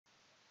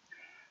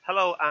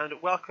Hello and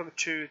welcome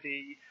to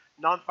the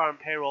Non-Farm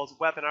Payrolls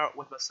webinar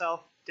with myself,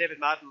 David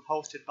Madden,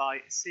 hosted by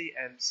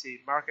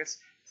CMC Markets.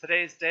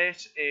 Today's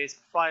date is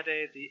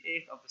Friday the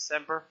 8th of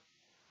December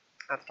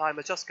and the time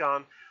has just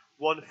gone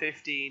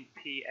 1:15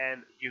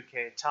 p.m.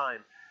 UK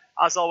time.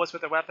 As always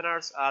with the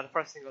webinars, the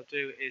first thing I'll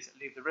do is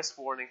leave the risk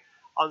warning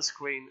on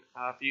screen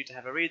for you to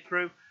have a read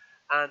through.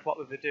 And what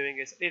we'll be doing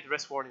is leave the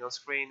risk warning on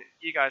screen,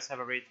 you guys have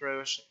a read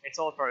through it. It's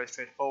all very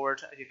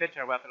straightforward. If you've been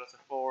to our webinars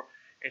before,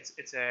 it's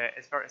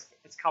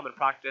common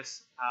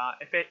practice.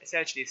 If it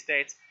essentially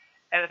states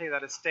anything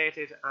that is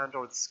stated and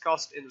or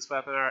discussed in this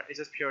webinar is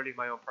just purely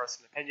my own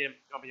personal opinion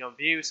or my own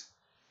views.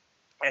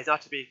 It's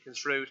not to be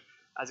construed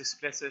as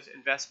explicit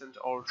investment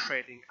or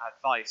trading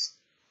advice.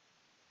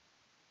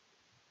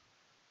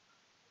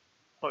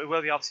 But we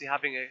will be obviously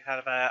having a kind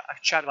of a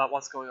chat about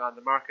what's going on in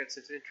the markets.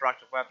 It's an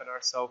interactive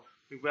webinar, so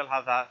we will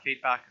have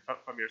feedback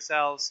from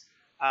yourselves.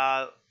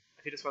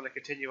 If you just want to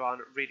continue on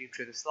reading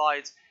through the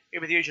slides,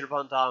 with the usual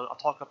rundown, I'll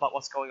talk about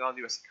what's going on in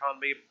the US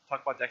economy,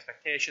 talk about the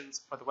expectations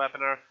for the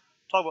webinar,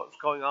 talk about what's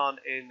going on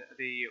in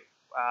the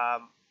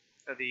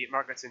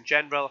markets in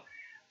general.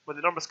 When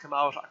the numbers come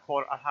out at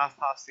half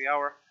past the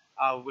hour,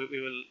 we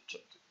will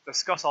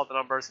discuss all the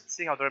numbers,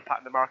 see how they're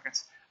impacting the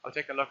markets. I'll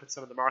take a look at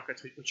some of the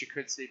markets which you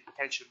could see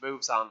potential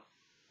moves on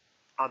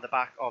the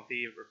back of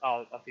the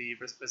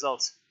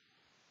results.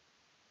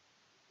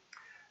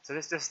 So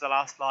this is the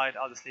last slide.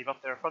 I'll just leave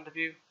up there in front of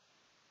you.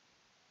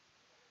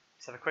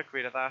 Just have a quick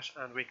read of that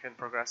and we can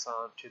progress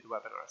on to the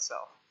webinar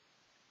itself.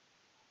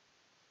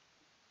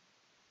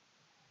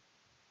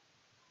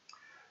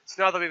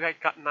 So now that we've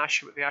gotten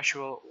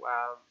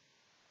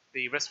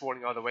the risk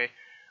warning out of the way,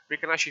 we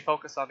can actually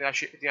focus on the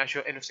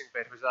actual interesting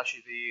bit, which is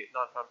actually the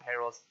non-farm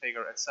payrolls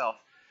figure itself.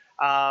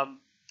 The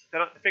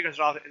figures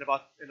are out in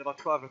about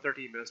 12 or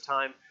 13 minutes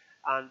time,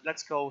 and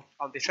let's go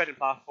on the trading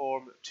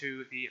platform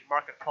to the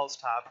Market Pulse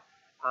tab,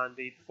 and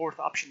the fourth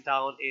option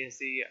down is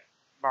the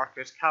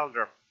market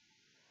calendar.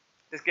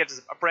 This gives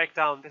us a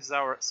breakdown. This is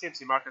our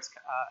CMC Markets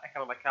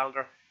economic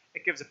calendar.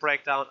 It gives a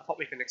breakdown of what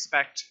we can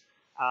expect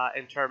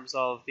in terms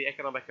of the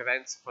economic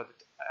events for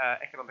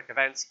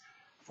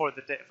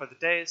the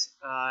days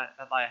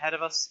that lie ahead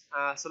of us.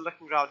 So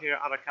looking down here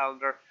at our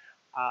calendar,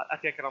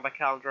 at the economic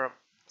calendar,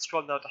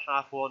 scrolling down to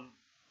half one,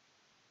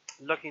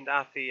 looking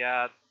at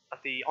the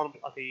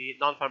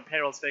non-farm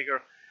payrolls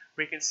figure,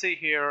 we can see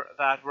here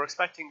that we're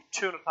expecting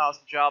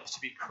 200,000 jobs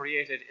to be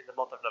created in the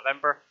month of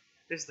November.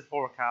 This is the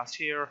forecast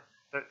here.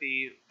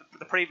 The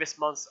previous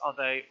months of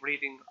the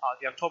reading,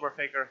 the October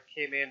figure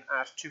came in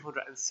at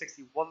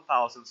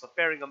 261,000. So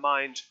bearing in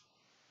mind,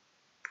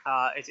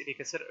 if you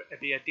consider it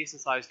be a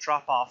decent sized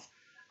drop off,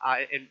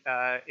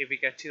 if we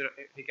get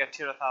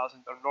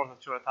 200,000 or north of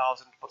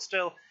 200,000, but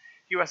still,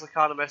 U.S.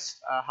 economists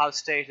have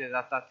stated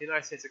that the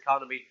United States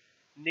economy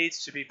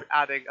needs to be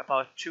adding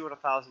about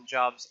 200,000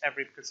 jobs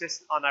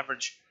on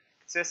average,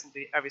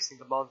 consistently every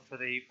single month for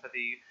the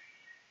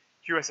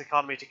U.S.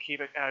 economy to keep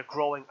it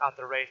growing at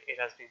the rate it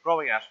has been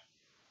growing at.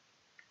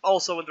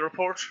 Also in the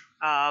report,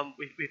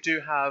 we do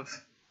have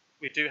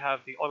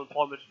the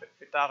unemployment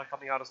data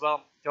coming out as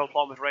well. The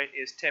unemployment rate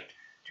is tipped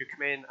to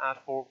come in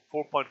at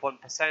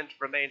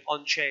 4.1%, remain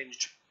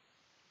unchanged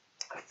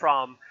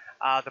from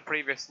the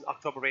previous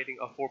October rating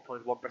of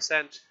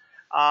 4.1%.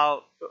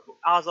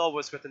 As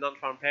always with the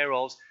non-farm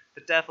payrolls,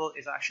 the devil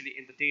is actually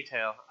in the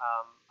detail.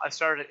 I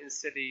started in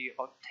City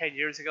about 10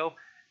 years ago,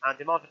 and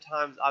the amount of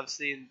times I've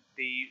seen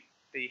the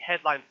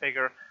headline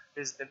figure,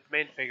 this is the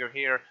main figure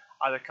here,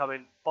 either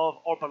coming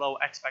above or below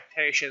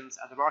expectations,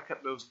 and the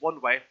market moves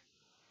one way,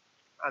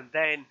 and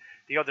then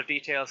the other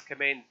details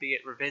come in, be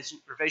it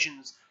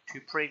revisions to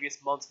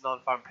previous months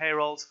non-farm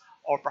payrolls,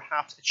 or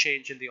perhaps a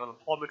change in the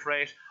unemployment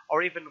rate,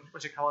 or even,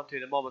 which I'll come on to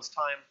in a moment's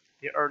time,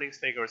 the earnings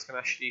figures can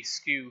actually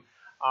skew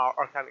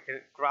or can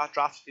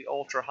drastically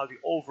alter how the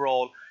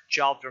overall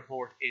jobs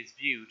report is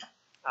viewed.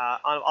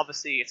 And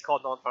obviously, it's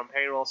called non-farm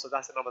payroll, so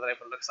that's the number that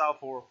everyone looks out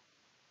for.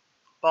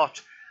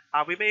 But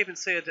we may even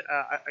say it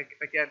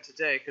again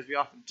today, because we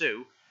often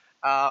do,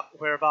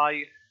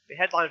 whereby the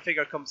headline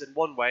figure comes in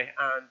one way,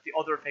 and the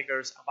other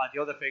figures, and by the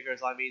other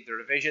figures I mean the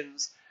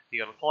revisions,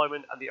 the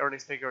unemployment, and the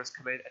earnings figures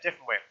come in a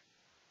different way.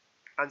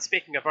 And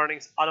speaking of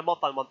earnings, on a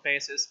month-on-month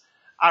basis,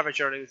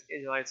 average earnings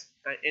in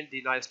the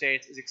United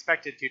States is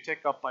expected to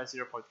tick up by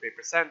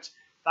 0.3%.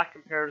 That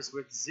compares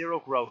with zero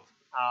growth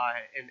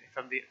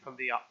from the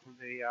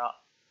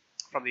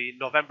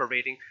November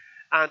reading.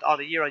 And on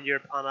a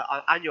year-on-year, on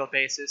an annual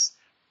basis,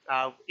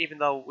 even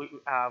though we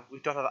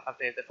don't have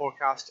the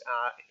forecast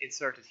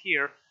inserted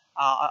here,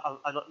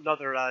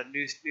 another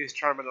news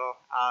terminal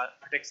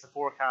predicts the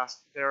forecast.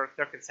 Their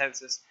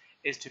consensus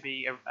is to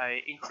be an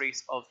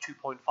increase of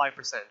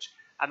 2.5%,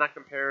 and that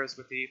compares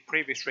with the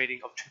previous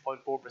reading of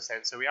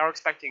 2.4%. So we are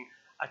expecting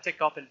a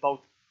tick up in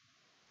both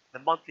the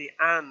monthly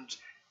and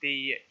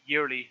the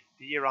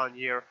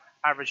year-on-year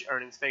average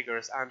earnings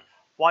figures. And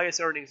why is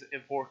earnings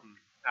important?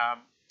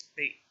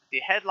 The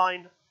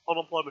headline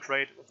unemployment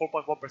rate of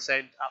 4.1%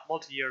 at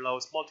multi-year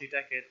lows,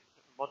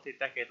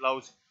 multi-decade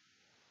lows,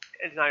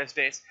 in the United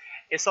States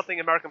is something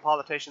American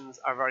politicians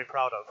are very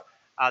proud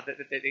of.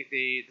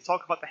 They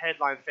talk about the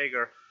headline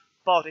figure,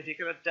 but if you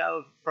kind of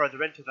delve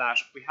further into that,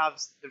 we have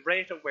the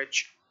rate at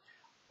which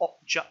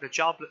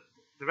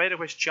the rate at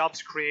which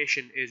jobs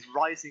creation is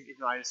rising in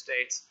the United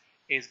States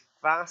is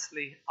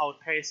vastly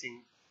outpacing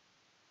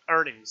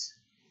earnings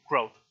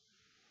growth.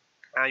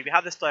 And you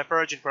have this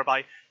divergence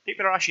whereby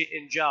people are actually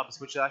in jobs,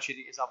 which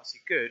actually is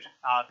obviously good.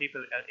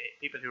 People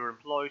who are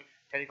employed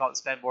tend to go out and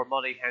spend more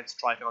money, hence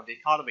driving on the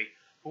economy.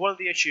 But one of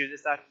the issues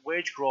is that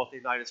wage growth in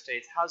the United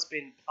States has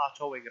been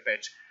plateauing a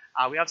bit.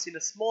 We have seen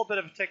a small bit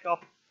of a tick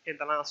up in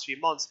the last few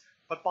months,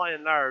 but by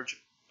and large,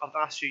 of the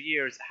last few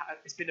years,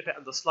 it's been a bit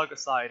on the sluggish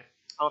side.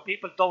 And when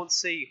people don't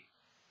see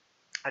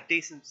a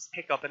decent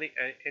pickup in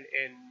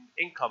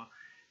income,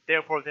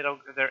 therefore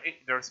their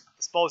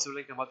disposable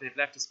income, what they've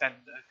left to spend,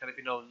 kind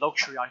of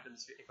luxury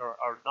items or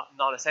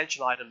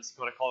non-essential items, if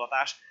you want to call it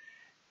that,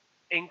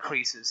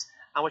 increases.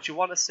 And what you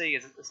want to see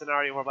is a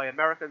scenario whereby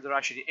Americans are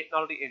actually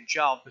not only in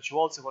jobs, but you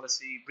also want to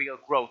see real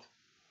growth.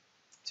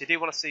 So you do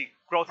want to see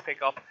growth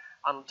pick up,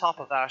 and on top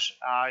of that,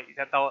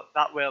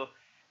 that will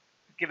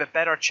give a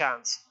better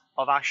chance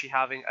of actually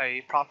having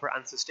a proper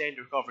and sustained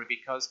recovery,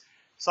 because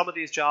some of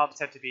these jobs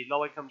tend to be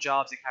low-income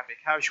jobs. It can be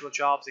casual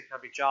jobs. It can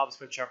be jobs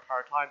which are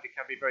part-time. They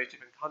can be very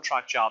different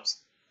contract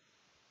jobs.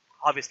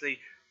 Obviously,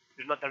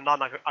 they're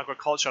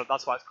non-agricultural.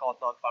 That's why it's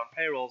called non-farm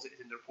payrolls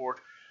in the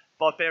report.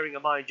 But bearing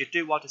in mind, you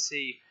do want to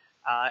see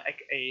a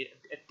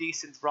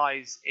decent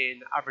rise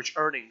in average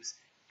earnings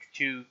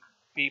to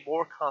be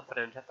more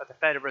confident that the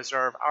Federal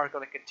Reserve are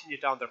going to continue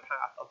down their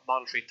path of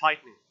monetary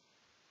tightening.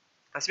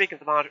 And speaking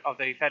of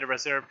the Federal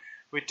Reserve,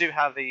 we do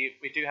have the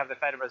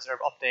Federal Reserve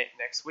update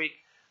next week.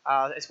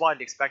 It's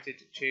widely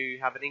expected to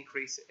have an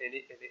increase in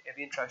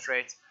interest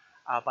rates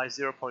by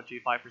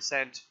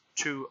 0.25%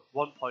 to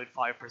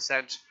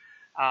 1.5%.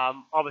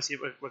 Obviously,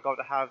 we're going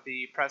to have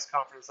the press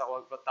conference that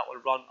will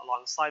run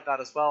alongside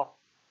that as well.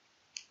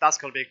 That's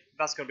going to be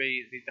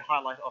the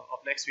highlight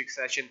of next week's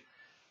session,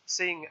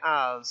 seeing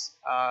as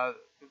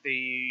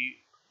the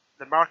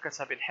markets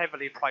have been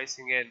heavily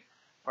pricing in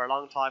for a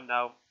long time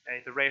now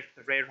the rate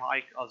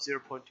hike of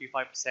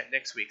 0.25%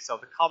 next week. So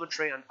the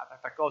commentary and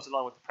that goes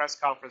along with the press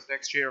conference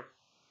next year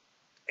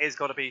is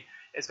going to be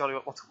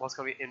what's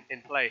going to be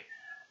in play.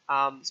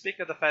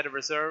 Speaking of the Federal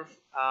Reserve,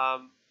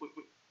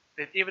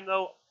 even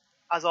though,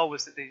 as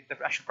always, the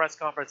actual press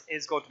conference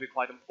is going to be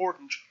quite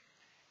important,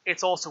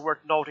 it's also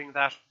worth noting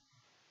that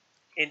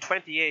in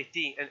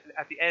 2018, and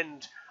at the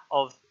end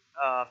of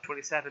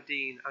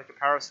 2017, in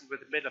comparison with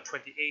the middle of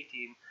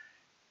 2018,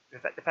 the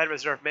Federal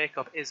Reserve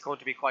makeup is going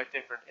to be quite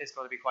different. We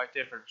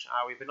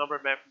have a number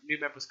of new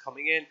members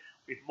coming in.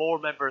 We have more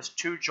members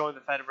to join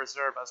the Federal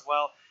Reserve as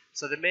well.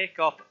 So the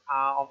makeup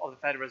of the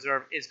Federal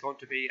Reserve is going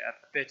to be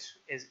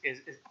is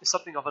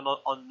something of an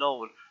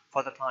unknown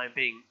for the time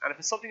being. And if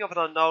it's something of an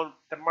unknown,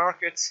 the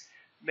markets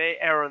may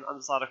err on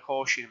the side of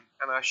caution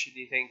and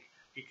actually think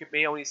you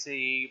may only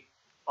see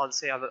on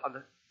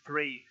the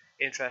 3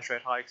 interest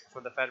rate hikes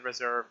from the Federal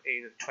Reserve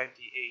in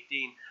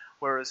 2018,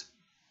 whereas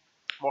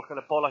more kind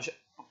of bullish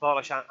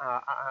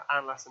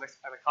analysts and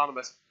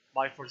economists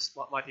might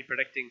be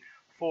predicting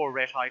 4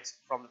 rate hikes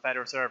from the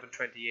Federal Reserve in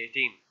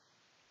 2018.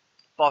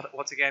 But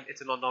once again,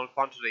 it's an unknown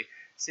quantity,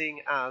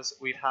 seeing as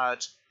we've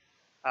had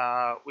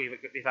a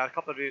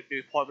couple of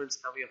new appointments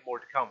and we have more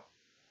to come.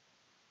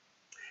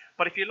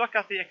 But if you look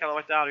at the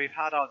economic data we've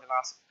had out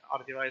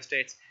of the United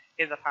States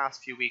in the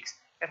past few weeks,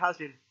 it has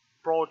been,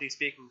 broadly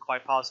speaking,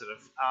 quite positive.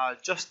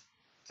 Just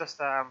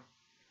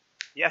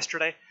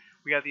yesterday,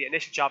 we had the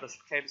initial jobless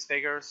claims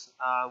figures,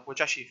 which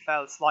actually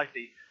fell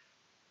slightly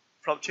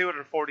from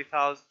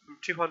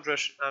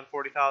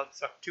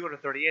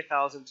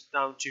 238,000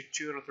 down to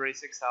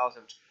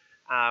 236,000.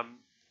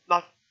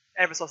 Not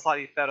ever so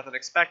slightly better than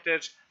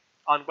expected.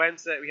 On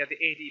Wednesday, we had the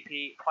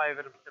ADP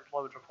private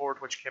employment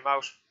report, which came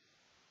out,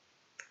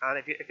 and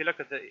if you look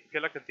at that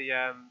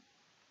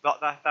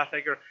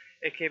figure,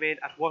 it came in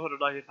at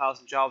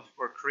 190,000 jobs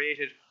were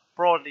created,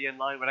 broadly in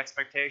line with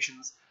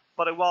expectations.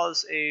 But it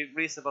was a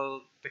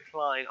reasonable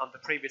decline on the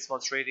previous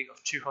month's reading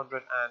of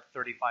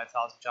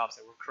 235,000 jobs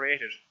that were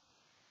created.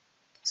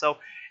 So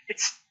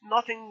it's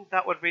nothing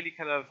that would really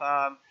kind of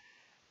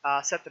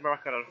set the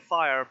market on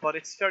fire, but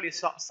it's fairly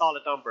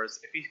solid numbers.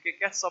 If you could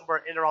get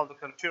somewhere in around the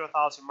kind of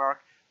 200,000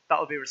 mark, that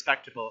would be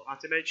respectable.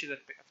 As I mentioned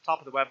at the top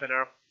of the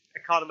webinar,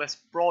 economists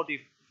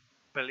broadly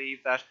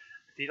believe that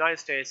the United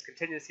States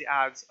continuously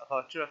adds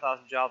about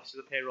 200,000 jobs to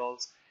the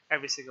payrolls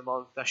every single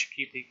month. That should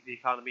keep the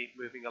economy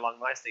moving along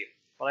nicely.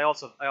 But I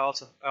also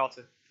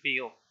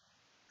feel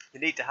you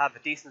need to have a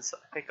decent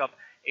pickup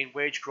in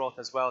wage growth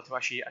as well to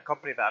actually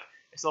accompany that.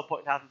 It's no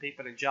point in having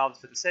people in jobs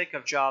for the sake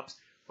of jobs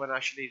when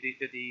actually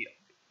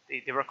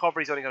the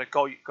recovery is only going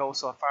to go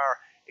so far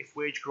if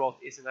wage growth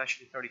isn't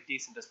actually fairly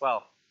decent as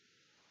well.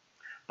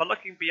 But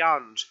looking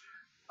beyond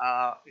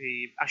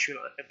the actual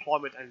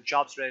employment and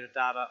jobs related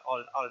data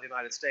out of the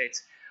United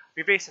States,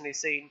 we've recently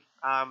seen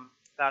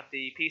that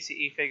the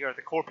PCE figure,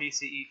 the core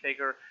PCE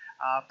figure,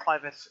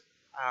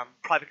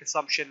 private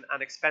consumption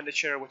and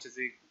expenditure, which is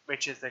the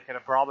which is the kind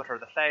of barometer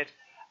of the Fed,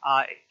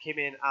 it came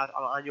in at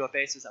on an annual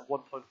basis at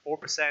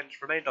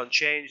 1.4%, remained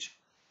unchanged.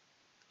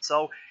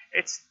 So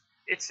it's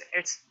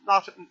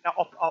not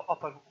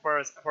up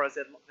whereas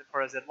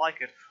it like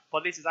it, but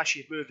at least it's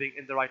actually moving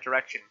in the right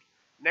direction.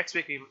 Next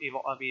week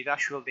will be the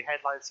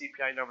headline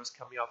CPI numbers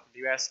coming out from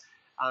the US,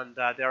 and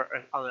they're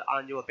on an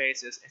annual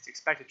basis. It's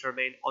expected to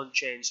remain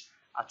unchanged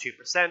at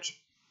 2%.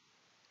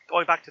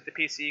 Going back to the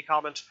PCE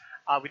comment,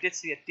 we did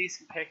see a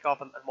decent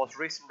pickup in the most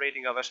recent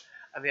reading of it,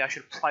 and the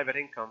actual private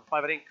income.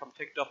 Private income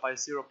ticked up by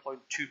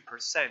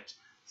 0.2%.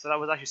 So that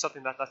was actually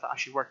something that's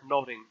actually worth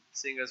noting,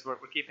 seeing as we're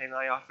keeping an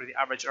eye out for the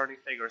average earning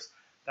figures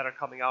that are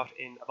coming out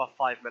in about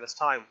 5 minutes'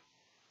 time.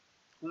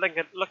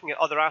 Looking at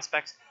other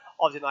aspects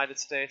of the United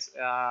States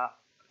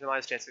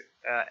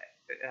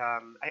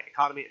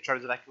economy in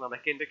terms of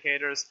economic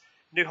indicators,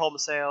 new home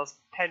sales,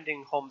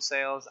 pending home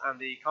sales, and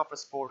the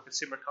Conference Board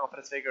consumer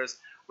confidence figures,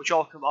 which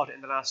all come out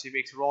in the last few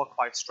weeks, were all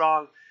quite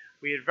strong.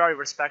 We had very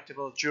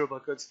respectable durable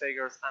goods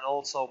figures and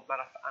also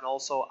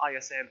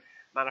ISM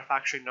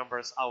manufacturing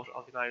numbers out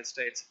of the United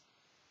States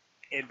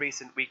in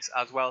recent weeks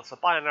as well. So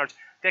by and large,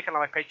 the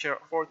economic picture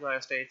for the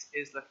United States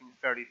is looking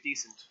fairly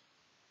decent.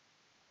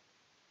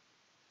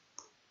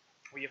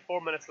 We have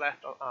 4 minutes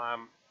left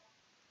on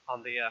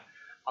the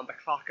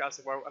clock, as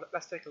it were.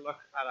 Let's take a look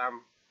at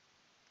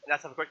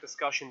let's have a quick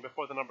discussion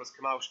before the numbers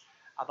come out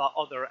about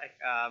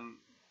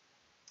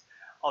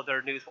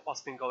other news,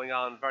 what's been going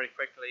on very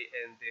quickly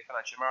in the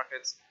financial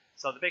markets.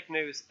 So the big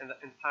news in the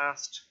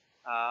past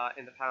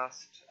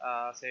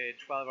say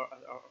 12 or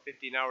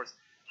 15 hours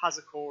has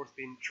of course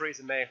been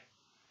Theresa May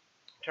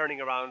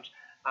turning around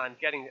and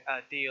getting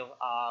a deal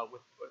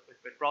with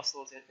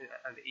Brussels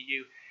and the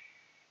EU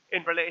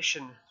in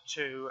relation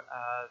to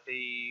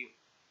the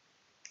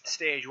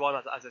stage one,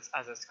 as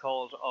it's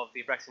called, of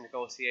the Brexit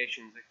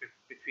negotiations,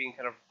 between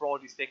kind of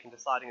broadly speaking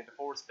deciding a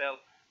divorce bill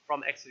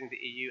from exiting the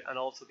EU, and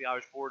also the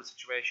Irish border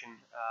situation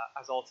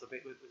was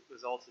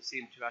also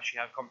seen to actually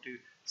have come to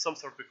some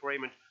sort of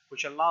agreement,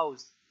 which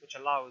allows the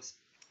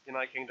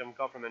United Kingdom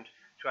government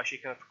to actually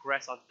kind of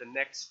progress on to the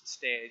next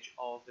stage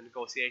of the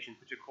negotiations,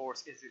 which of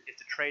course is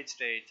the trade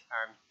stage,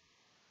 and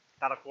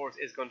that of course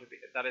is going to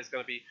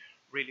be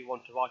really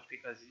one to watch,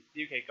 because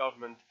the UK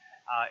government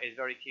is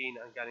very keen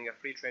on getting a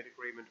free trade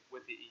agreement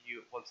with the EU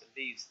once it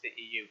leaves the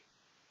EU.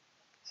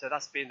 So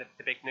that's been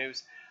the big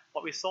news.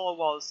 What we saw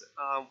was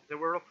there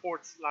were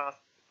reports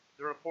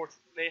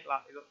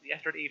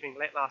yesterday evening,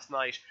 late last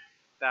night,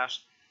 that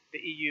the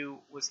EU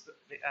was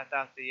a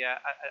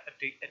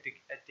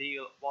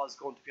deal was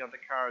going to be on the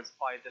cards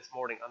by this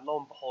morning, and lo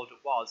and behold,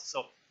 it was.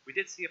 So we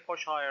did see a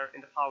push higher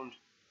in the pound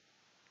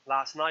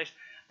last night,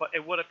 but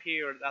it would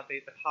appear that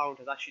the pound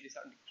has actually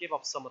started to give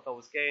up some of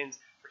those gains,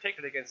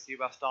 particularly against the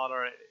US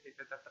dollar.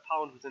 The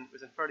pound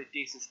was in fairly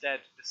decent stead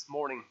this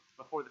morning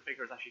before the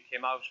figures actually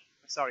came out.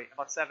 Sorry,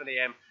 about 7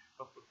 a.m.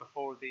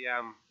 before the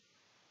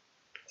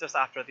just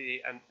after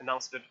the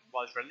announcement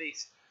was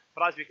released.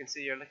 But as we can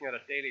see, you're looking at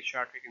a daily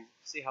chart. We can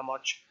see how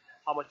much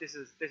this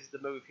is the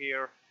move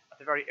here at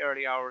the very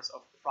early hours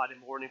of Friday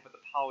morning, but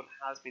the pound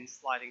has been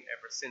sliding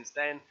ever since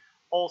then.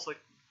 Also,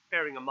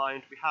 bearing in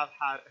mind, we have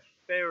had a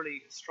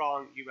fairly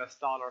strong US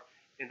dollar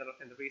in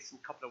the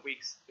recent couple of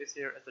weeks. This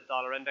here is the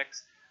dollar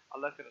index.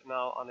 I'll look at it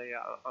now on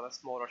a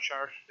smaller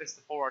chart. This is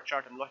the 4-hour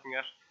chart I'm looking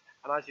at,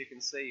 and as you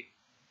can see,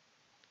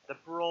 the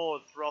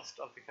broad thrust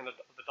of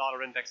the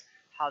dollar index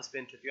has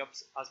been to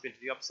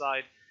the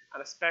upside,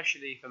 and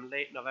especially from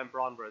late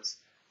November onwards.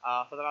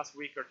 For the last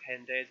week or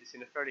 10 days, we've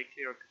seen a fairly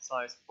clear and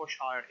concise push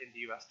higher in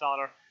the US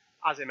dollar.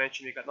 As I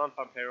mentioned, we've got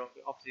non-farm payroll.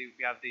 Obviously,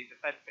 we have the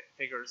Fed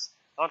figures.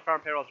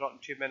 Non-farm payrolls are out in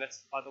 2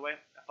 minutes, by the way.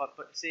 But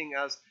seeing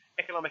as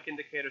economic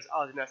indicators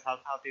have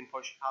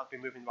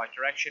been moving in the right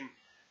direction,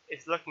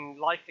 it's looking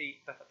likely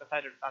that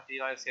the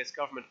United States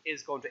government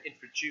is going to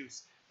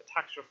introduce the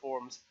tax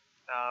reforms,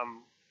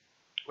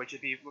 which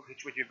would be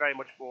very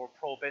much more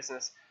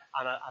pro-business,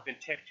 and have been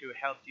tipped to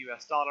help the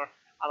US dollar.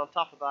 And on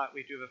top of that,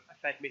 we do have a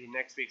Fed meeting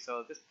next week,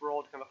 so this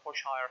broad kind of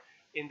push higher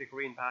in the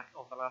greenback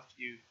over the last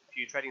few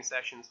trading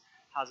sessions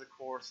has, of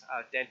course,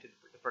 dented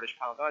the British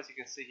pound. And as you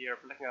can see here,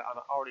 if we're looking at on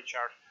an hourly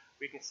chart,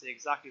 we can see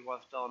exactly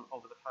what's done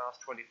over the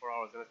past 24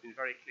 hours, and it's been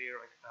very clear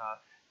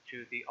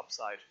to the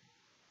upside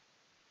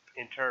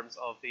in terms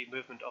of the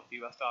movement of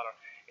the US dollar.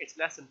 It's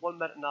less than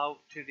 1 minute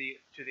now to the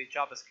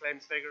jobless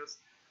claims figures.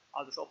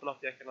 I'll just open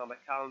up the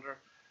economic calendar,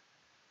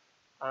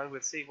 and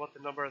we'll see what the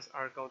numbers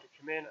are going to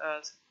come in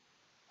as.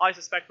 I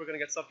suspect we're going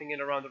to get something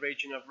in around the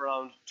region of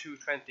around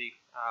 220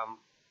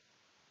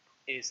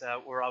 is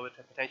where I would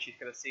potentially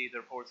kind of see the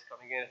reports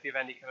coming in. If you have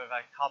any kind of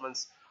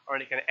comments or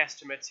any kind of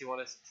estimates you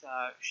want to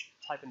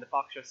type in the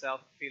box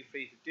yourself, feel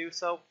free to do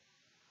so.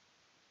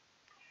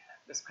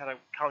 Just kind of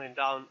counting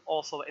down.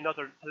 Also, in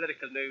other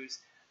political news,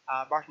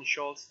 Martin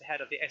Schulz, the head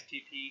of the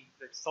STP,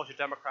 the Social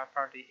Democrat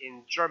Party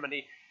in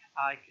Germany,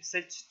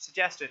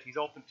 suggested he's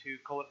open to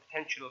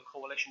potential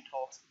coalition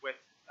talks with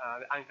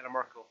Angela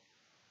Merkel.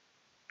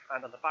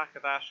 And on the back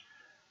of that,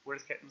 we're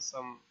just getting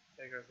some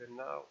figures in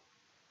now.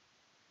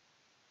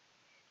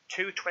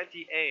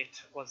 228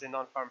 was the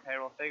non-farm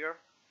payroll figure,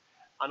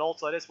 And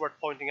also it is worth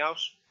pointing out,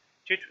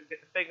 the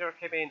figure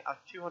came in at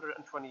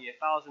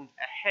 228,000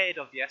 ahead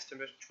of the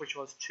estimate, which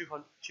was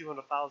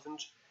 200,000.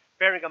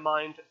 Bearing in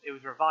mind it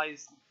was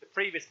revised, the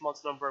previous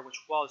month's number, which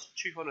was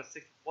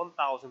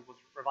 261,000, was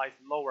revised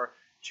lower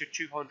to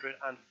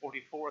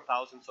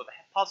 244,000. So the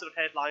positive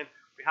headline,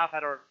 we have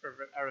had a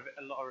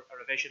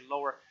revision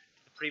lower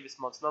to the previous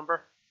month's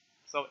number.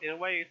 So in a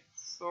way, it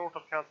sort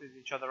of cancels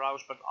each other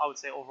out, but I would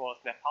say overall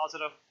it's net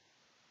positive.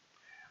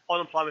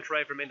 Unemployment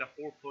rate remained at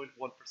 4.1%,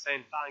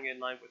 bang in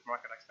line with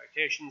market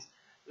expectations.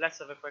 Let's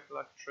have a quick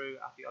look through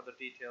at the other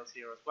details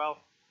here as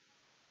well.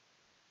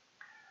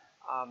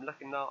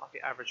 Looking now at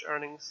the average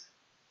earnings.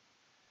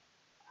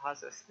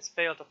 It's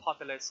failed to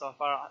populate so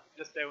far.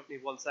 Just bear with me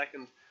 1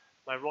 second.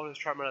 My Reuters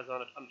terminal is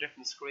on a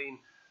different screen.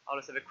 I'll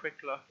just have a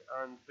quick look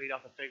and read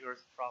out the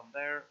figures from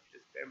there.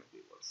 Just bear with me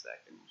 1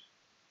 second.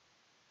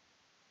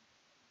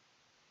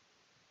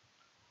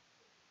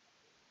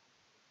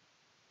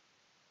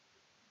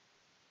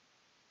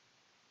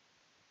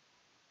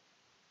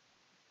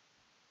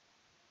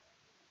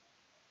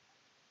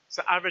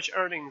 So average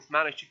earnings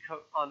managed to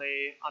cut on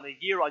a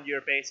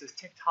year-on-year basis,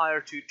 ticked higher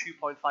to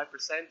 2.5%,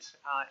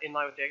 in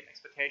line with the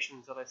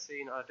expectations that I've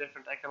seen on a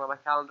different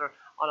economic calendar.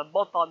 On a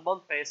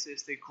month-on-month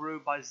basis, they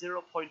grew by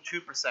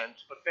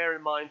 0.2%, but bear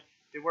in mind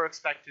they were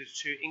expected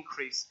to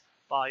increase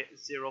by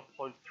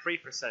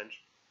 0.3%.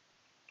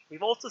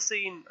 We've also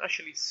seen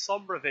actually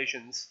some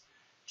revisions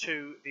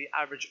to the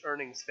average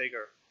earnings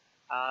figure.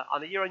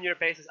 On a year-on-year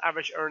basis,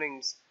 average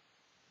earnings,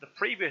 the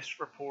previous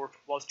report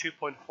was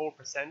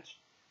 2.4%.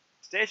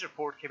 Today's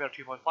report came out at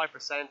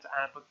 2.5%,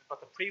 but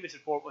the previous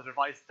report was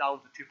revised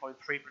down to 2.3%.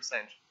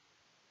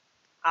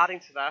 Adding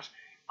to that,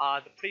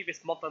 the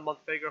previous month-on-month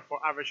figure for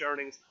average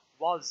earnings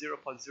was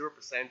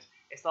 0.0%.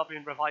 It's now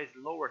been revised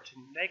lower to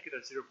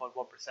negative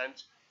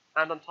 0.1%.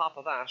 And on top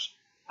of that,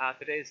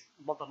 today's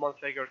month-on-month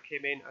figure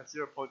came in at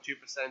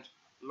 0.2%,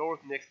 lower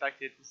than the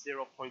expected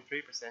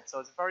 0.3%. So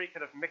it's very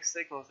kind of mixed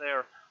signals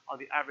there on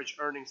the average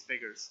earnings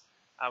figures.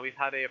 We've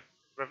had a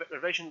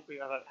revision, we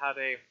have had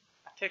a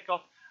tick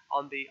up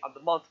on the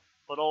month,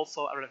 but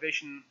also a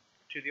revision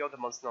to the other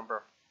month's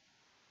number.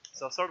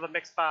 So sort of a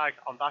mixed bag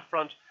on that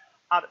front.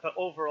 But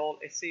overall,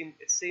 it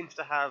seems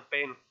to have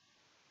been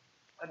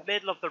a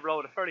middle of the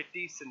road, a fairly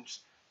decent,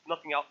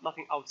 nothing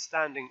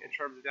outstanding in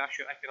terms of the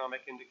actual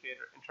economic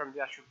indicator, in terms of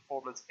the actual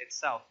performance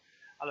itself.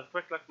 I'll have a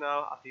quick look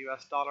now at the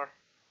US dollar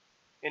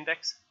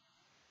index.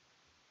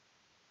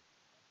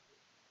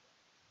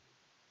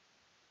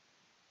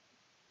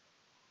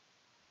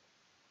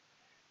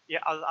 Yeah,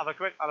 I'll have a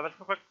quick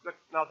look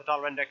now at the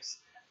dollar index,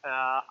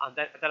 and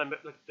then I'm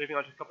moving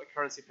on to a couple of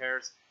currency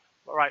pairs.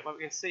 All right, what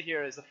we can see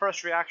here is the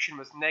first reaction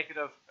was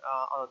negative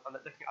on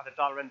looking at the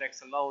dollar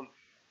index alone.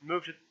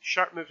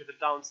 Sharp move to the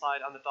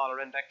downside on the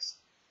dollar index.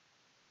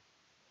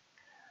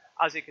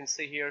 As you can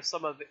see here,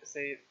 some of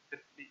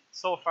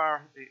so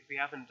far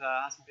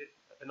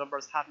the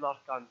numbers have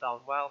not gone down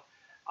well.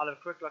 I'll have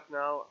a quick look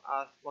now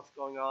at what's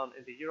going on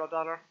in the euro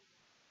dollar.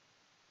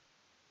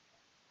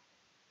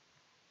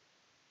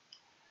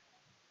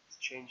 Let's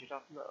change it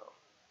up now.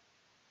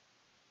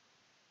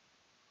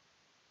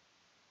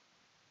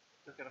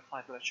 Look at a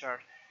 5-minute chart.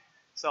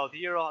 So the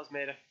euro has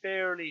made a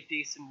fairly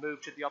decent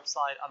move to the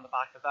upside on the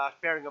back of that.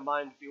 Bearing in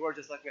mind, we were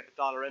just looking at the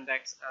dollar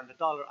index, and the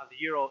dollar and the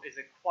euro is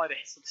quite a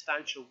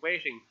substantial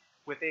weighting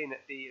within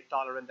the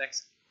dollar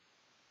index.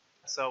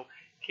 So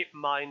keep in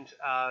mind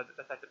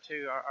that the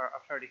two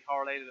are fairly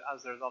correlated,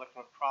 as there's a lot of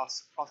kind of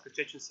cross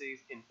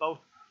constituencies in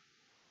both.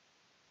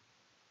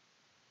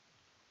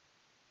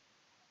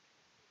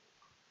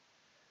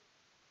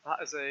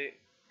 That is a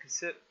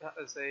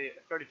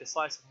fairly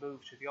decisive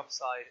move to the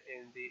upside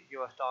in the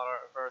US dollar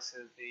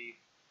versus the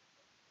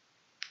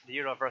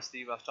euro versus the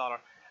US dollar.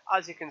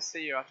 As you can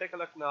see here, I'll take a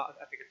look now at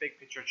a big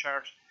picture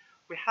chart.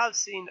 We have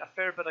seen a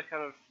fair bit of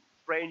kind of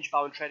range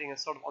bound trading and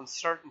sort of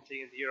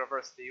uncertainty in the euro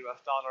versus the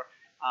US dollar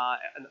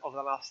over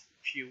the last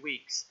few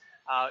weeks.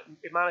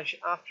 We managed,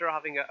 after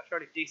having a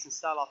fairly decent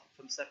sell-off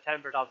from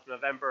September down to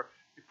November,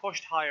 we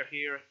pushed higher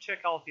here,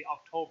 took out the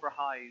October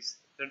highs.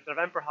 The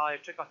November high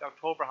took out the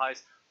October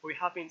highs, but we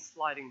have been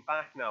sliding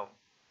back now.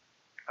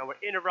 And we're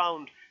in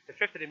around the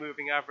 50-day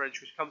moving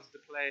average, which comes into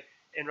play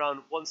in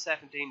around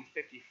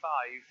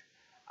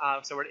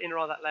 117.55. So we're in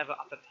around that level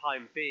at the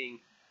time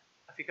being.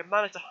 If you can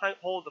manage to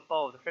hold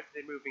above the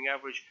 50-day moving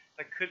average,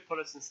 that could put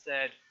us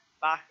instead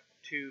back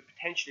to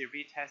potentially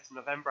retest the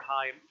November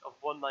high of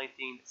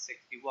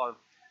 119.61.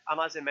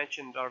 And as I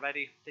mentioned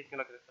already, taking a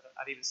look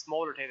at even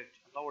smaller data,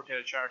 lower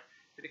data chart,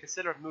 did a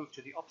considerable move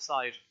to the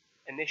upside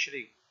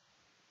initially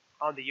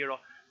on the euro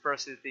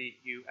versus the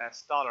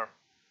US dollar.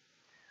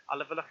 I'll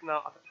have a look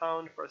now at the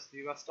pound versus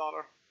the US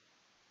dollar.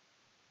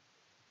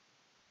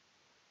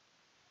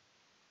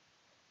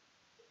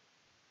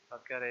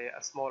 I've got a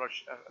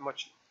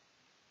much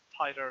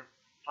tighter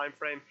time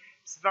frame.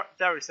 It's a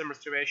very similar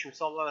situation. We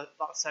saw a lot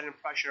of selling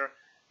pressure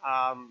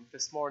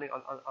this morning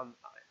on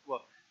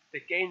the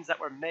gains that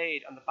were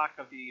made on the back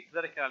of the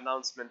political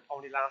announcement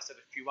only lasted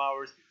a few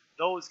hours.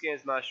 Those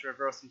gains managed to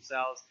reverse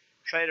themselves.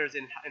 traders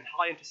in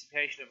high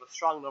anticipation of a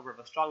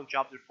strong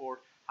jobs report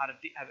had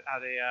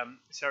a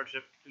surge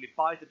to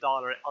buy the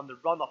dollar on the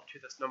run up to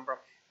this number,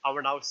 and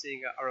we're now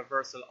seeing a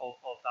reversal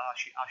of the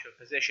actual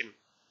position.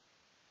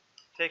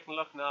 Taking a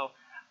look now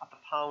at the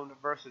pound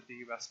versus the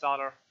US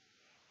dollar,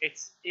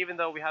 it's even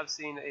though we have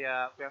seen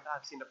a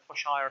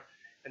push higher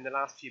in the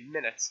last few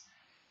minutes,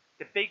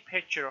 the big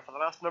picture for the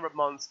last number of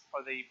months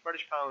for the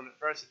British pound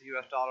versus the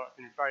US dollar has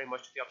been very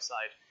much to the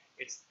upside.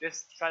 It's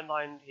this trend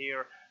line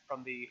here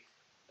from the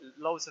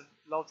lows of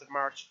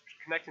March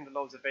connecting the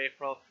lows of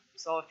April. We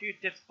saw a few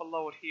dips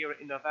below it here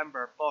in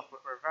November, but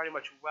we're very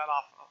much well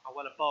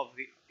above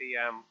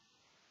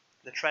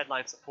the trend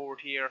line support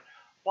here,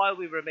 while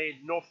we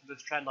remain north of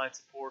this trend line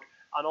support,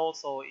 and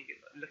also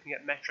looking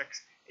at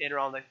metrics in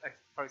around, like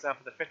for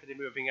example, the 50-day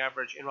moving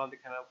average in around the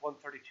kind of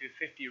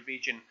 132.50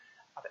 region.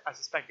 I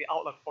suspect the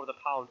outlook for the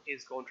pound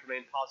is going to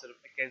remain positive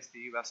against the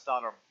US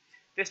dollar.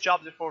 This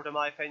jobs report, in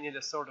my opinion,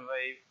 is sort of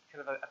a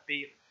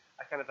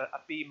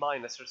B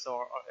minus or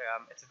so.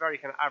 It's a very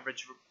kind of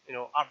average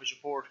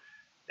report.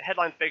 The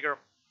headline figure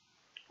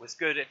was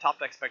good. It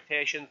topped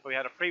expectations, but we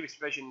had a previous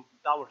revision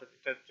downward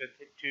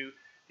to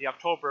the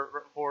October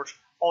report.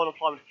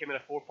 Unemployment came in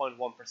at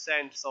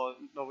 4.1%, so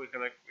no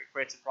kind of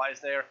great surprise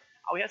there.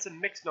 And we had some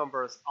mixed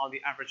numbers on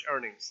the average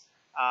earnings.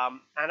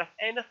 And if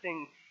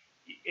anything,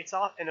 it's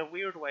in a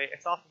weird way,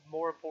 it's often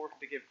more important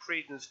to give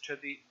credence to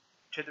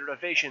the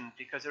revision,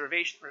 because the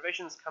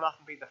revisions can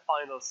often be the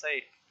final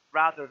say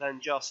rather than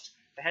just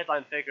the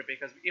headline figure.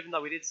 Because even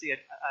though we did see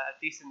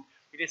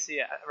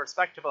a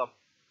respectable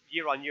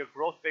year-on-year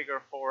growth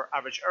figure for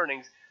average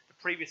earnings, the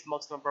previous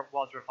month's number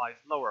was revised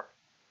lower.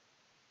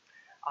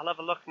 I'll have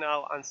a look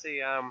now and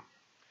see how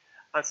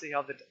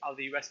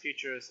the US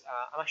futures.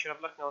 And I should have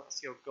a look now and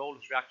see how gold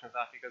is reacting to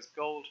that, because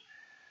gold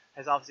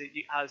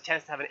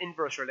tends to have an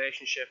inverse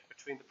relationship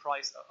between the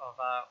price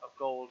of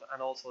gold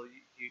and also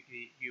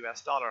the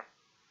US dollar.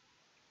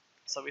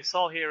 So we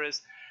saw here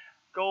is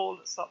gold,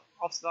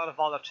 obviously a lot of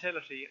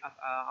volatility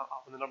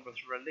when the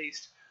numbers were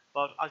released,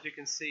 but as you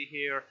can see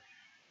here,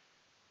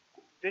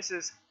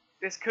 this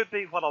could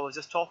be what I was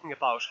just talking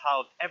about,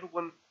 how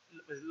everyone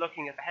was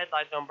looking at the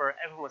headline number,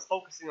 everyone was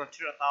focusing on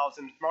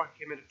 200,000, market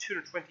came in at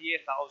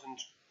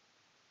 228,000.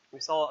 We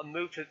saw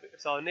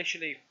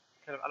initially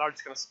kind of a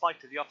large kind of spike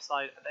to the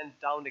upside and then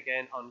down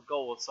again on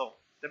gold. So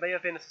there may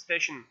have been a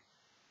suspicion,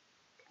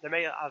 there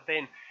may have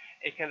been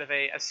a kind of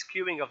a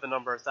skewing of the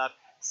numbers, that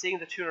seeing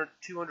the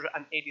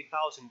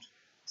 228,000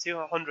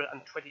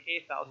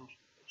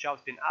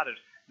 jobs being added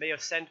may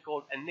have sent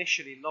gold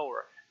initially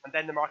lower, and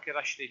then the market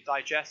actually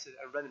digested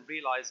and then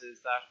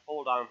realizes that,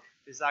 hold on,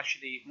 this is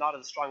actually not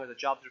as strong as the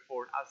jobs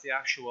report as the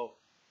actual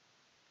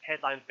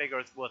headline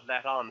figures would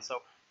let on.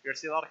 So you're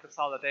seeing a lot of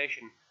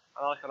consolidation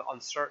and a lot of kind of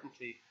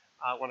uncertainty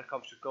when it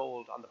comes to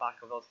gold on the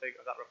back of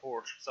that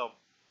report. So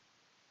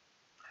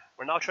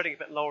we're now trading a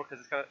bit lower because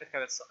it's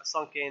kind of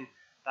sunk in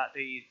that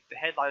the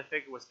headline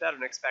figure was better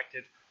than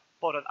expected,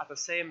 but at the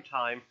same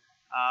time,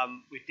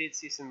 we did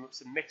see some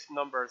mixed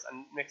numbers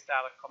and mixed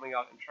data coming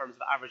out in terms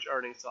of average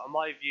earnings. So in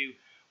my view,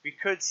 we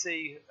could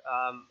see,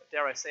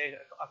 dare I say,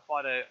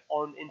 quite an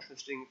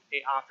uninteresting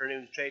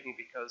afternoon's trading,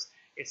 because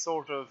it's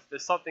sort of,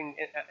 there's something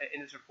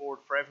in this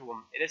report for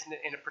everyone. It isn't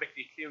in a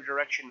particularly clear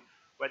direction,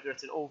 whether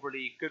it's an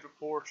overly good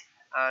report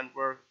and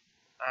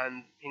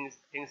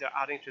things are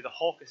adding to the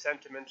hawkish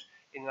sentiment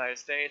in the United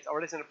States, or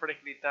it isn't a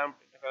particularly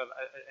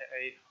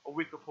a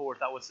weak report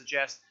that would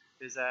suggest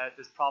there's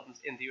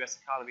problems in the US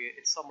economy.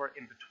 It's somewhere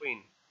in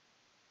between.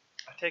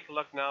 I'll take a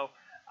look now.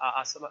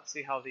 I'll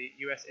see how the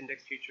US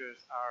index futures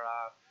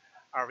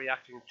are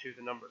reacting to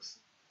the numbers.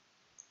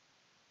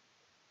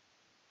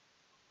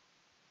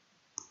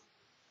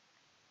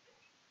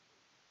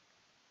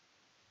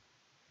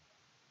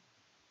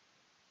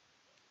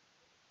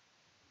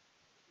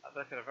 I'll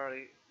look at a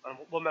very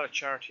 1 minute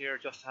chart here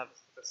just to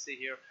see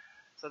here.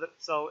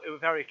 So it was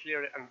very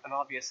clear and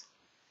obvious.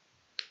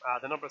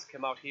 The numbers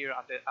came out here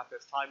at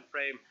this time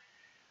frame.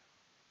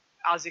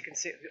 As you can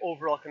see, the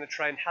overall kind of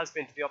trend has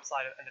been to the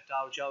upside in the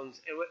Dow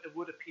Jones. It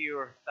would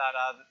appear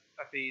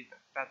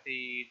that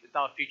the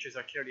Dow futures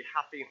are clearly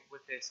happy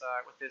with this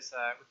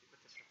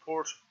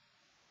report,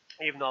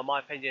 even though in my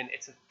opinion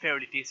it's a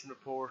fairly decent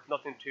report,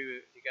 nothing to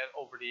get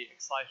overly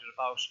excited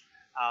about.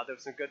 There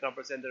were some good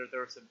numbers in there.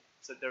 There were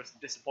some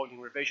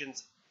disappointing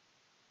revisions.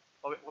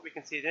 But what we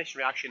can see, the initial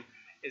reaction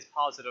is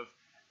positive,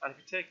 and if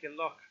you take a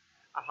look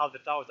at how the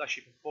Dow has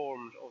actually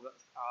performed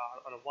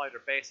on a wider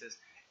basis,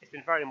 it's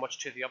been very much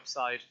to the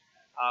upside.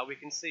 We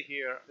can see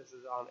here, this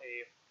is on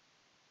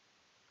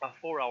a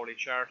 4-hourly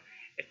chart.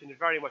 It's been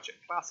very much a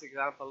classic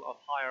example of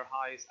higher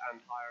highs and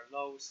higher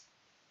lows.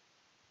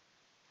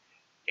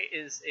 It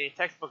is a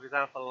textbook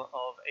example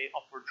of an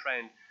upward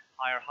trend: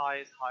 higher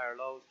highs, higher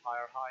lows,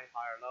 higher high,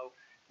 higher low.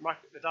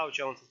 The Dow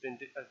Jones has been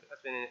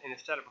in a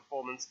stellar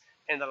performance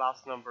in the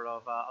last number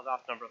of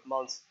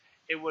months.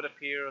 It would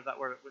appear that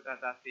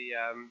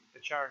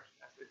the chart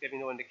is giving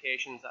no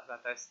indications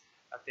that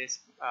this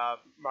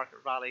market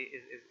rally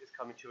is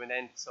coming to an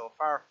end so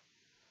far.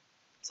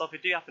 So if we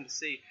do happen to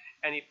see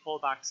any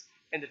pullbacks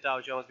in the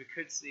Dow Jones, we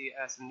could see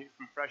some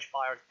fresh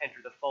buyers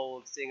enter the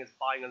fold, seeing as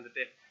buying on the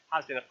dip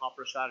has been a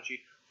popular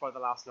strategy for the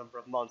last number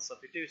of months. So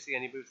if we do see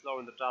any moves lower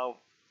in the Dow,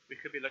 we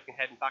could be looking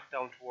heading back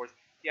down towards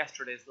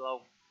yesterday's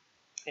low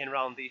in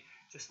around the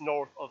just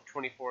north of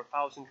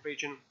 24,000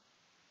 region.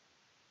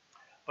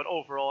 But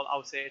overall, I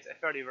would say it's a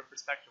fairly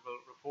respectable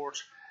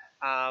report.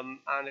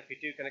 And if we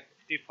do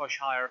push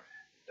higher,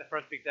 the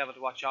first big devil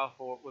to watch out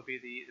for will be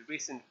the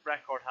recent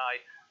record high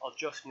of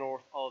just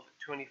north of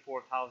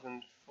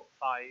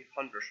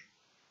 24,500.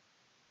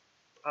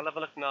 I'll have a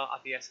look now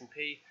at the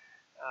S&P.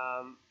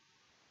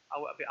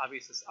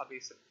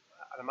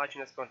 I'd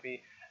imagine it's going to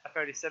be a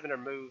fairly similar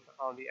move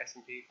on the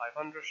S&P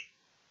 500.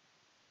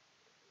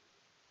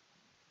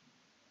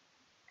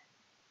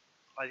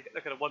 I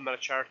look at a 1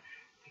 minute chart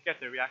to get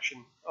the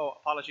reaction. Oh,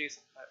 apologies,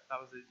 that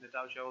was the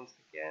Dow Jones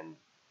again.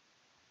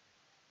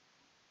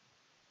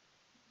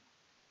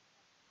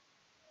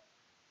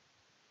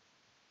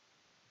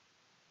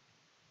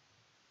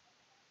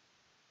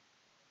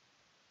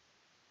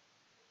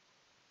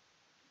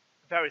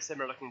 Very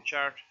similar looking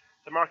chart.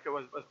 The market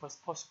was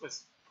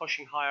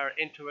pushing higher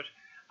into it,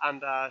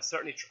 and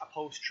certainly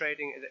post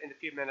trading in the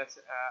few minutes,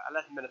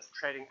 11 minutes of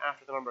trading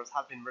after the numbers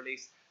have been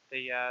released,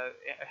 it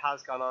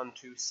has gone on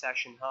to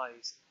session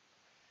highs.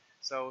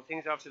 So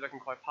things are obviously looking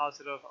quite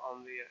positive.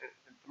 On the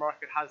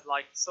market has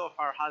liked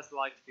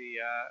the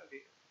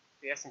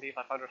S&P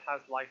 500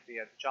 has liked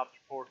the jobs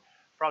report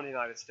from the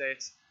United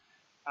States.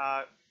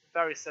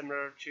 Very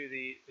similar to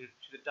the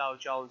Dow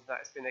Jones,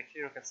 that it's been a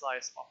clear and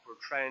concise upward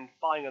trend.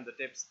 Buying on the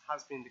dips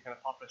has been the kind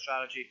of popular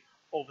strategy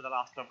over the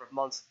last number of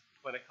months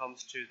when it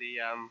comes to the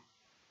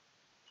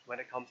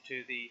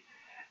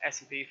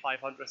S&P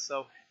 500.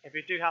 So if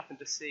we do happen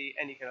to see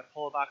any kind of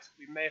pullbacks,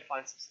 we may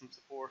find some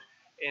support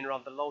in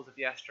around the lows of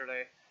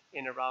yesterday,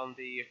 in around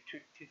the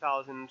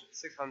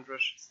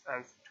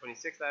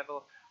 2,626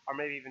 level, or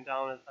maybe even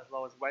down as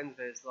low as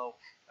Wednesday's low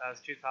as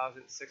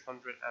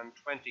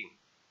 2,620.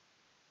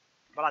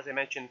 But as I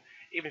mentioned,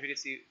 even if we did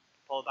see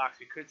pullbacks,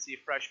 we could see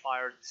fresh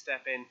buyers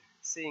step in,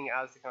 seeing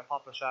as the kind of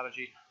popular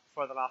strategy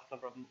for the last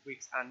number of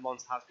weeks and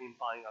months has been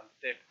buying on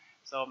the dip.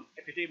 So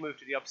if we do move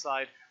to the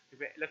upside,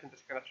 we're looking to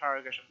kind of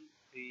target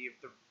the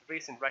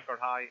recent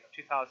record high of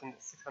 2,665,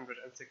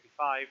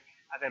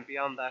 and then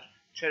beyond that,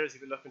 traders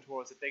will be looking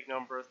towards the big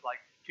numbers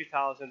like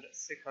 2,670,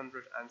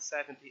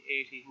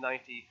 80,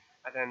 90,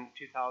 and then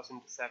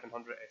 2,700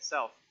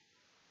 itself.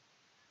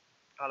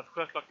 I'll have a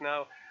quick look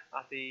now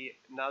at the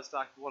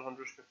Nasdaq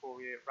 100 before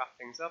we wrap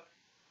things up.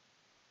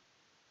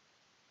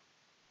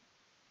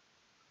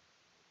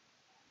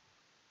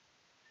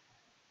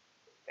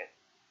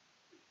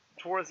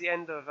 Towards the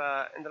end of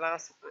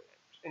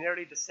in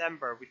early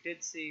December, we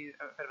did see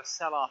a bit of a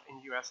sell-off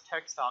in U.S.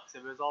 tech stocks.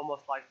 It was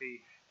almost like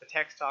the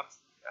tech stocks.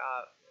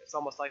 It's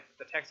almost like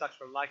the tech stocks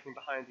were lagging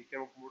behind the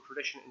more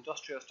traditional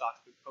industrial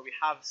stocks. But we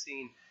have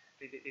seen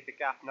the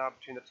gap now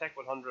between the Tech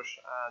 100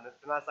 and the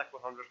Nasdaq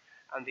 100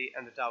 and the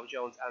Dow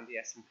Jones and the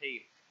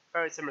S&P.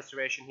 Very similar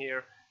situation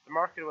here. The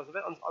market was a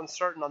bit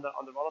uncertain on the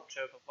run up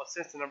to it, but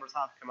since the numbers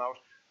have come out,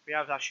 we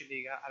have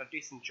actually had a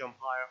decent jump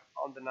higher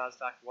on the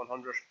Nasdaq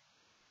 100.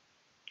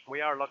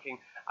 We are looking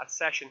at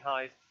session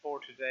highs for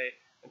today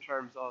in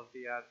terms of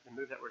the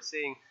move that we're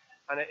seeing,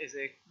 and it is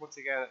once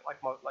again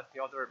like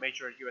the other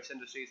major U.S.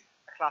 industries,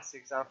 a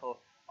classic example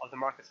of the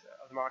markets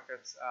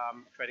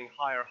trading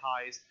higher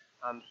highs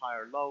and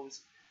higher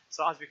lows.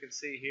 So as we can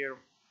see here,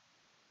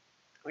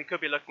 we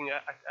could be looking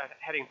at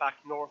heading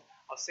back north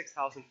of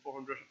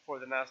 6,400 for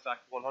the Nasdaq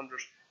 100,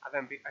 and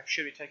then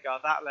should we take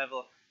out that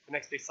level, the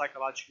next big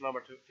psychological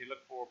number to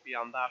look for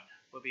beyond that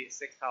will be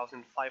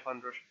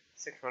 6,500,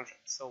 600,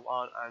 so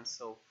on and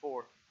so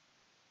forth.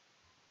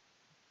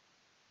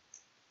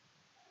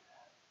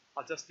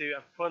 I'll just do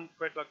a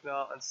quick look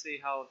now and see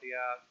how the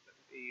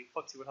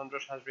FTSE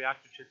 100 has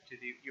reacted to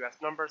the US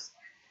numbers.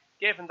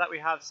 Given that we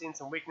have seen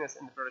some weakness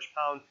in the British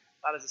pound,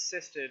 that has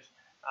assisted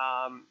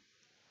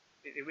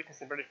the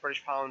weakness in the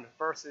British pound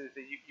versus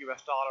the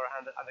US dollar,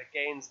 and the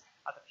gains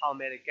that the pound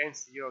made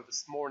against the euro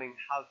this morning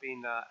have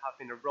been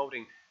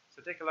eroding.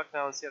 So take a look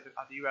now and see how the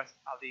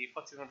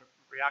FTSE 100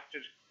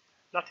 reacted.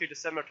 Not too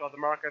dissimilar to other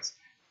markets.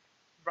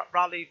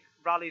 Rallied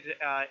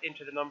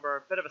into the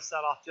number, bit of a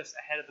sell-off just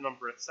ahead of the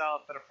number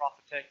itself, bit of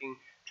profit taking,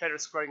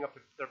 traders squaring up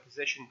their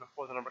position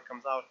before the number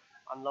comes out,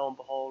 and lo and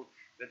behold,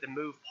 the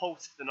move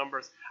post the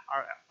numbers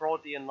are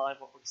broadly in line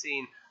with what we've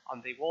seen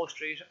on the Wall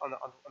Street, on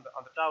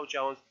the Dow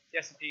Jones, the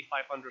S&P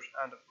 500,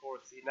 and of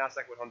course the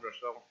Nasdaq 100.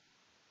 So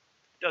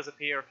it does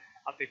appear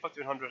that the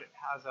FTSE 100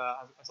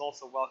 has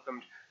also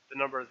welcomed the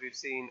numbers we've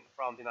seen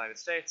from the United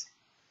States.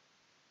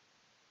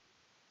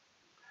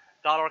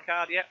 Dollar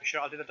CAD, yeah, sure,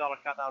 I'll do the dollar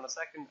CAD now in a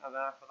second, and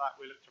then after that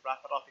we look to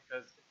wrap it up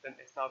because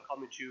it's now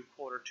coming to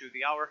quarter to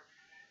the hour.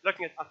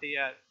 Looking at the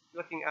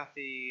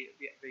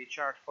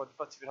chart for the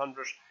FTSE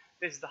 100,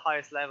 this is the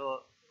highest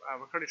level.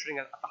 We're currently trading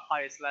at the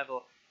highest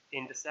level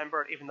in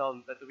December, even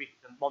though the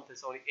month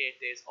is only 8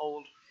 days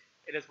old.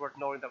 It is worth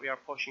noting that we are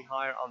pushing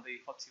higher on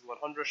the FTSE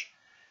 100.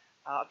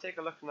 I'll take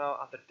a look now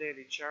at the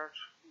daily chart.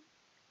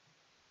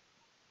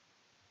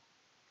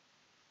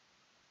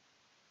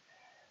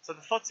 So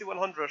the FTSE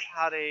 100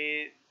 had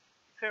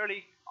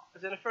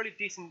was in a fairly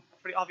decent,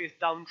 pretty obvious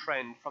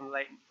downtrend from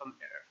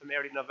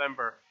early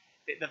November.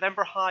 The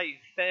November high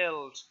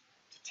failed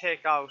to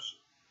take out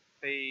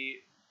the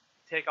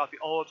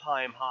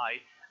all-time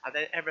high, and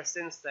then ever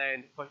since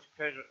then,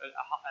 created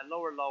a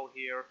lower low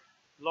here,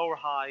 lower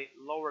high,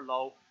 lower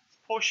low,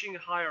 pushing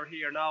higher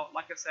here. Now,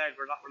 like I said,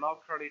 we're now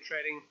currently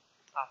trading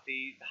at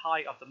the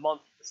high of the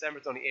month.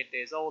 December's only 8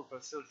 days old,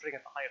 but still trading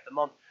at the high of the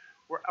month.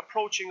 We're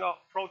approaching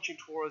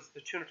towards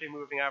the 200-day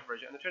moving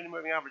average, and the 200-day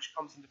moving average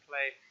comes into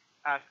play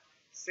at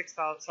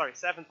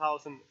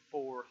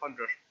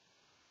 7,400.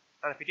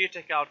 And if we do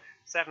take out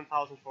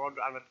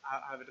 7,400 and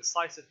have a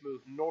decisive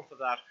move north of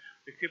that,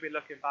 we could be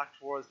looking back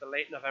towards the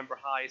late November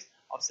highs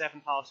of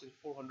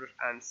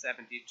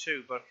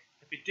 7,472. But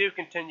if we do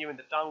continue in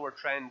the downward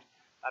trend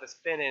that it's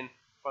been in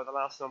for the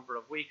last number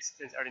of weeks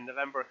since early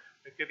November,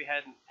 we could be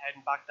heading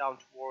back down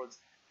towards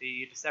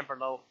the December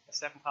low of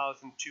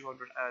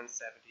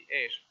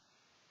 7,278.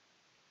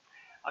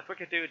 I'll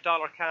quickly do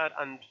dollar CAD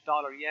and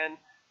dollar yen,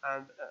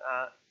 and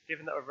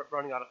given that we're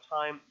running out of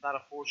time, that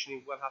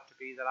unfortunately will have to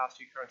be the last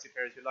two currency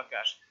pairs we look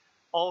at.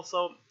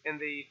 Also, in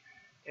the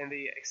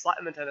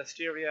excitement and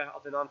hysteria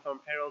of the non-farm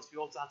payrolls, we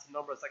also had some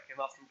numbers that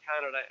came out from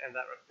Canada in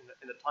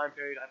the time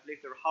period. I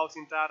believe they were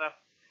housing data.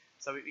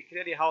 So we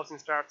Canadian housing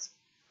starts,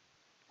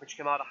 which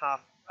came out at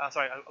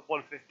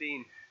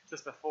 1:15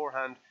 just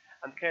beforehand,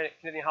 and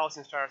Canadian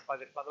housing starts by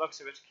the looks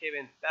of it came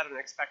in better than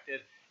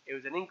expected. It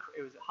was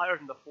higher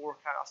than the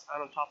forecast,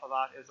 and on top of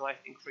that, it was a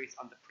nice increase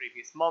on the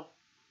previous month.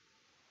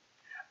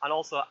 And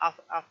also at half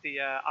past the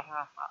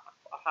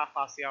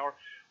hour,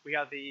 we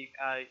had the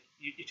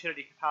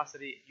utility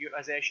capacity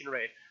utilization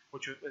rate,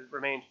 which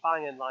remained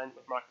bang in line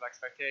with market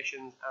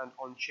expectations and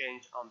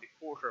unchanged on the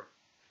quarter.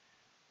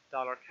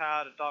 Dollar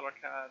CAD. I'll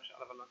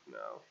have a look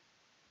now.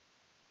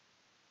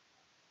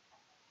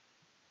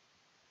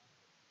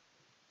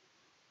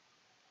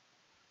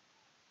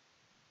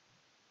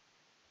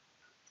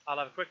 I'll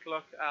have a quick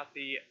look at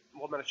the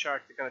 1 minute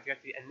chart to kind of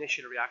get the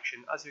initial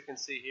reaction. As you can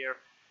see here,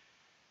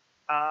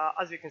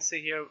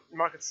 the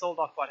market sold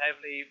off quite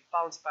heavily,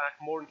 bounced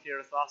back, more than cleared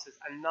its losses,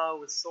 and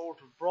now is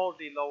sort of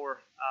broadly lower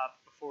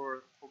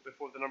before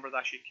the numbers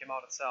actually came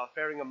out itself.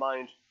 Bearing in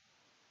mind,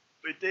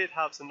 we did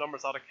have some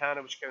numbers out of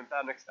Canada which came in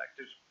better than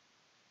expected,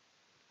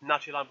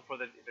 not too long before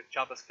the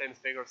jobless claims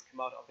figures came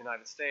out of the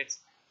United States,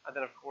 and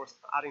then of course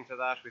adding to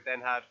that, we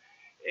then had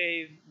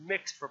a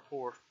mixed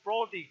report,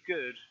 broadly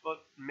good,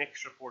 but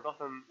mixed report,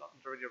 nothing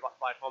to really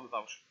write home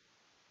about.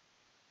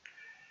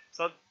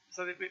 So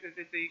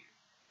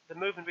the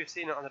movement we've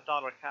seen on the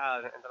dollar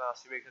CAD in the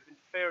last few weeks has been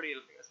fairly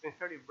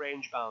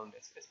range bound.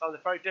 It's found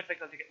it very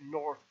difficult to get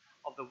north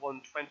of the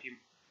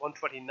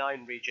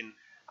 129 region,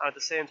 and at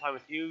the same time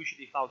it's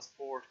usually found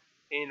support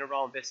in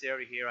around this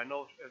area here. I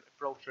know it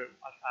broke through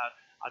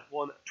at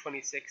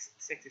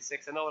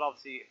 126.66. I know it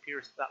obviously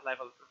appears to that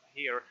level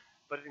here,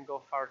 but it didn't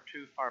go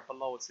too far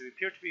below it, so we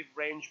appear to be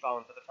range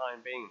bound for the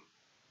time being.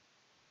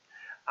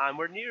 And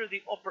we're near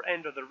the upper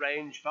end of the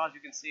range, but as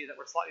you can see that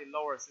we're slightly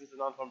lower since the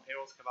non-farm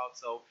payrolls come out.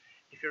 So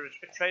if you're a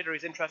trader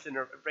who's interested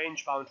in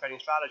range-bound trading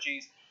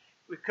strategies,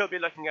 we could be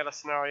looking at a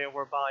scenario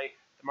whereby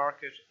the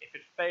market, if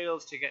it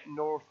fails to get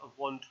north of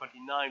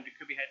 129, we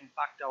could be heading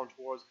back down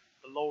towards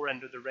the lower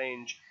end of the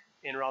range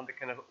in around the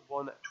kind of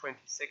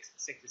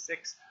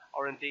 126.66,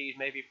 or indeed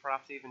maybe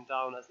perhaps even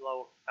down as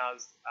low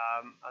as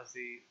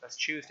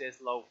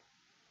Tuesday's low,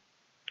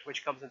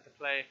 which comes into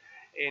play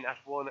in at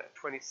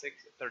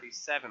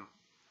 126.37.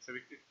 So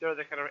they're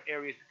the kind of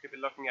areas we could be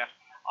looking at.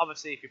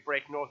 Obviously, if you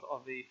break north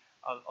of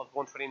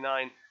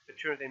 129, the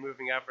 200-day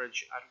moving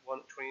average at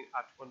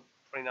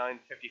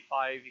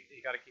 129.55,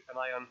 you got to keep an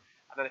eye on.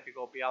 And then if you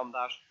go beyond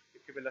that, we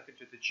could be looking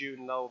to the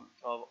June low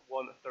of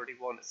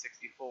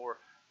 131.64.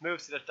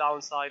 Moves to the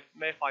downside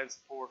may find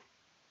support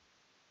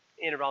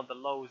in around the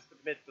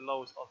mid to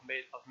lows of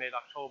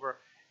mid-October,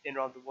 in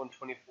around the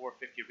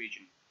 124.50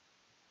 region.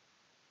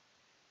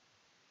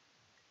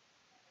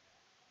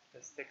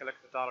 Let's take a look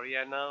at the dollar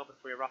yen now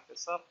before we wrap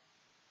this up.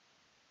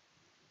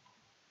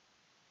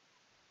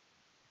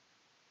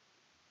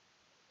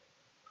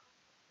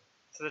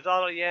 So the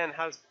dollar yen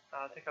has,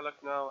 take a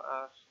look now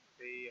at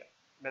the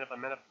minute by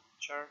minute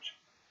chart.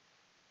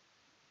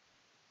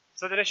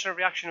 So the initial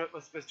reaction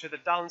was to the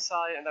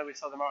downside, and then we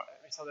saw the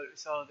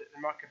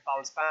market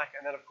bounce back,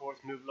 and then of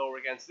course move lower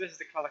again. So this is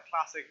the kind of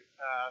classic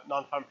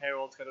non-farm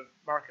payrolls kind of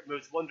market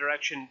moves one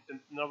direction, the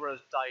numbers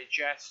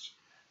digest,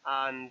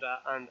 and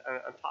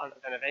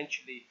then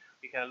eventually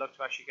we kind of look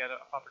to actually get a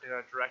proper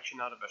direction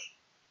out of it.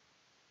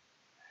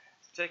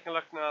 So taking a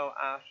look now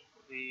at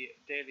the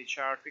daily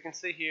chart, we can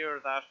see here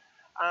that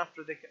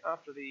after the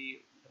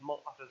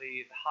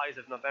highs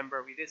of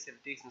November, we did see a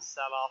decent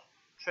sell-off,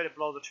 traded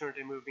below the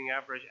 200-day moving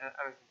average, and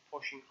has been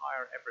pushing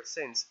higher ever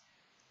since.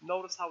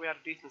 Notice how we had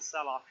a decent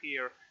sell-off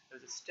here.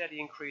 There's a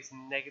steady increase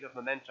in negative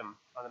momentum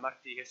on the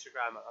MACD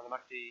histogram, on the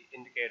MACD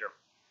indicator.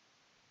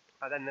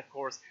 And then, of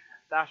course,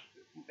 that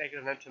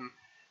negative momentum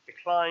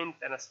declined,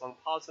 then it swung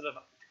positive,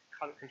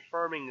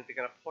 confirming they're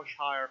going to push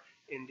higher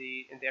in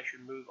the actual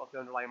move of the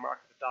underlying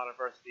market, the dollar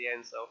versus the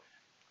yen. So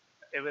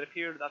it would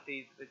appear that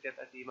the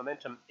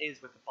momentum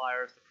is with the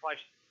buyers. The price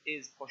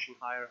is pushing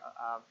higher.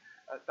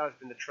 That has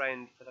been the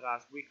trend for the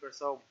last week or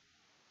so.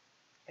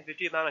 If you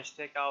do manage to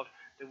take out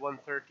the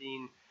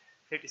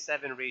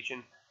 113.57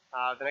 region,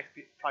 the next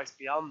price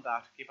beyond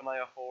that, keep an eye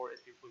out for, is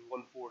between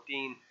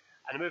 114,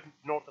 and a move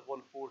north of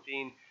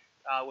 114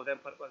 will then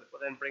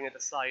bring it to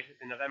sight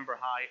the November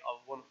high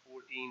of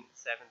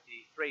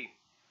 114.73.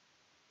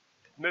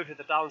 Move to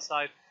the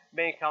downside,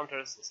 main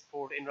counters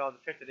support in around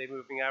the 50-day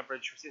moving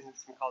average. We're seeing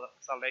some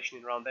consolidation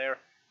in around there.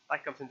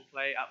 That comes into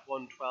play at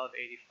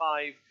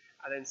 112.85,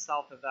 and then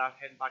south of that,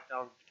 heading back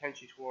down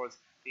potentially towards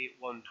the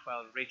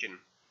 112 region.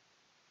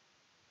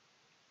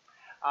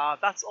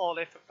 That's all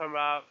it from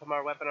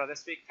our webinar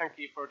this week. Thank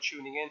you for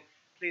tuning in.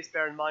 Please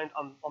bear in mind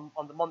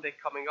on the Monday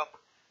coming up,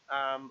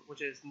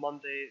 which is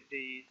Monday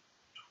the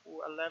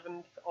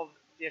 11th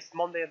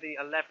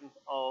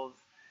of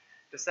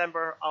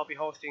December, I'll be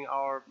hosting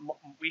our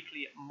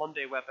weekly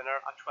Monday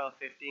webinar at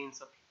 12:15.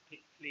 So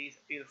please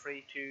feel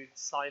free to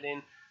sign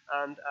in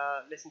and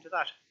listen to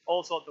that.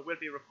 Also, there will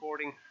be a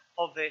recording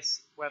of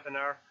this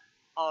webinar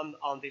on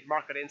the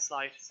Market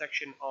Insight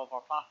section of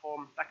our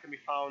platform. That can be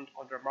found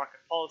under Market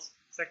Pulse,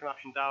 second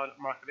option down,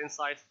 Market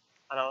Insight,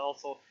 and I'll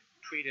also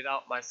tweet it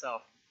out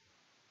myself.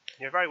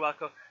 You're very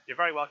welcome. You're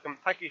very welcome.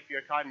 Thank you for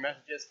your kind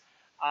messages.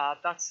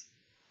 That's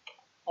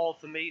all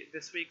from me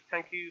this week.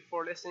 Thank you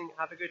for listening.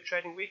 Have a good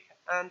trading week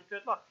and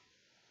good luck.